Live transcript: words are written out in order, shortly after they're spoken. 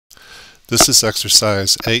This is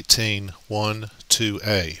exercise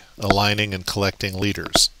 18.1.2a, aligning and collecting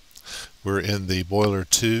leaders. We're in the Boiler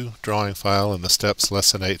 2 drawing file in the Steps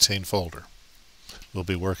Lesson 18 folder. We'll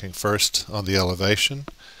be working first on the elevation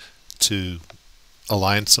to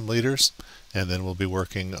align some leaders, and then we'll be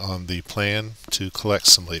working on the plan to collect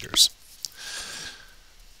some leaders.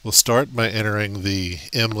 We'll start by entering the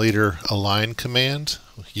mleader align command.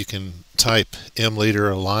 You can type mleader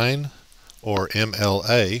align or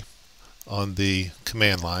MLA on the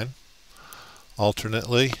command line.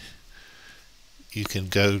 Alternately, you can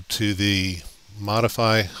go to the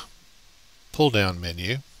modify pull-down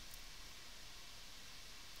menu,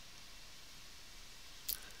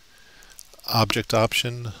 object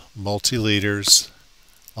option, multi-leaders,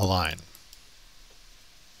 align.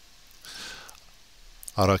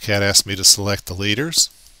 AutoCAD asks me to select the leaders.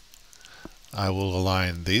 I will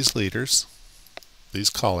align these leaders, these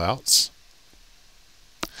callouts.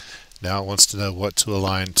 Now it wants to know what to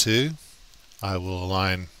align to. I will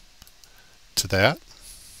align to that.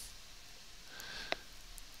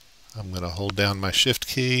 I'm going to hold down my shift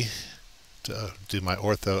key to do my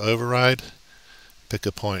ortho override. Pick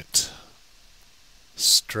a point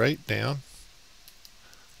straight down,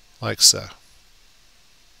 like so.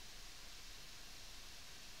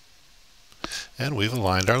 And we've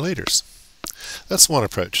aligned our leaders. That's one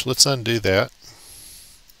approach. Let's undo that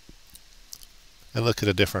and look at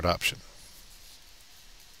a different option.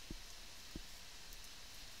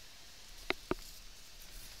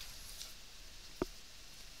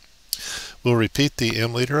 We'll repeat the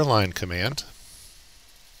mleader align command.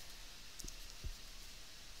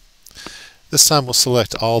 This time we'll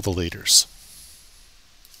select all the leaders.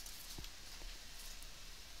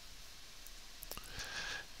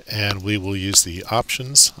 And we will use the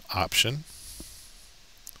options option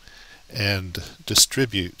and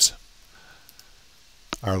distribute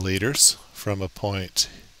our leaders from a point,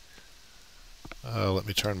 let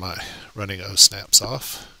me turn my running O snaps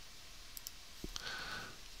off,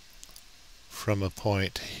 from a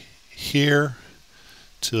point here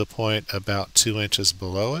to a point about 2 inches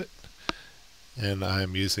below it, and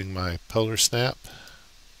I'm using my polar snap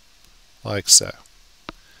like so.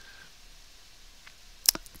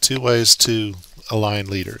 Two ways to align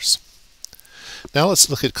leaders. Now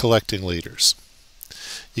let's look at collecting leaders.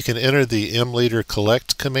 You can enter the mleader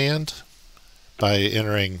collect command by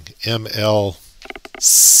entering MLC,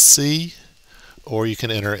 or you can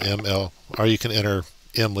enter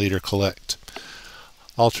mleader collect.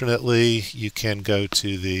 Alternately, you can go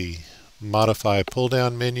to the modify pull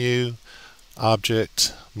down menu,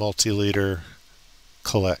 object, multi-leader,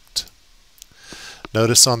 collect.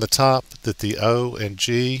 Notice on the top that the O and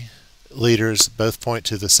G leaders both point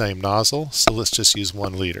to the same nozzle, so let's just use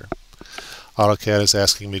one leader. AutoCAD is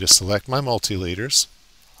asking me to select my multi-leaders.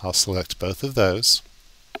 I'll select both of those,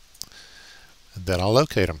 and then I'll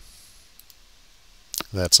locate them.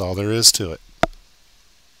 That's all there is to it.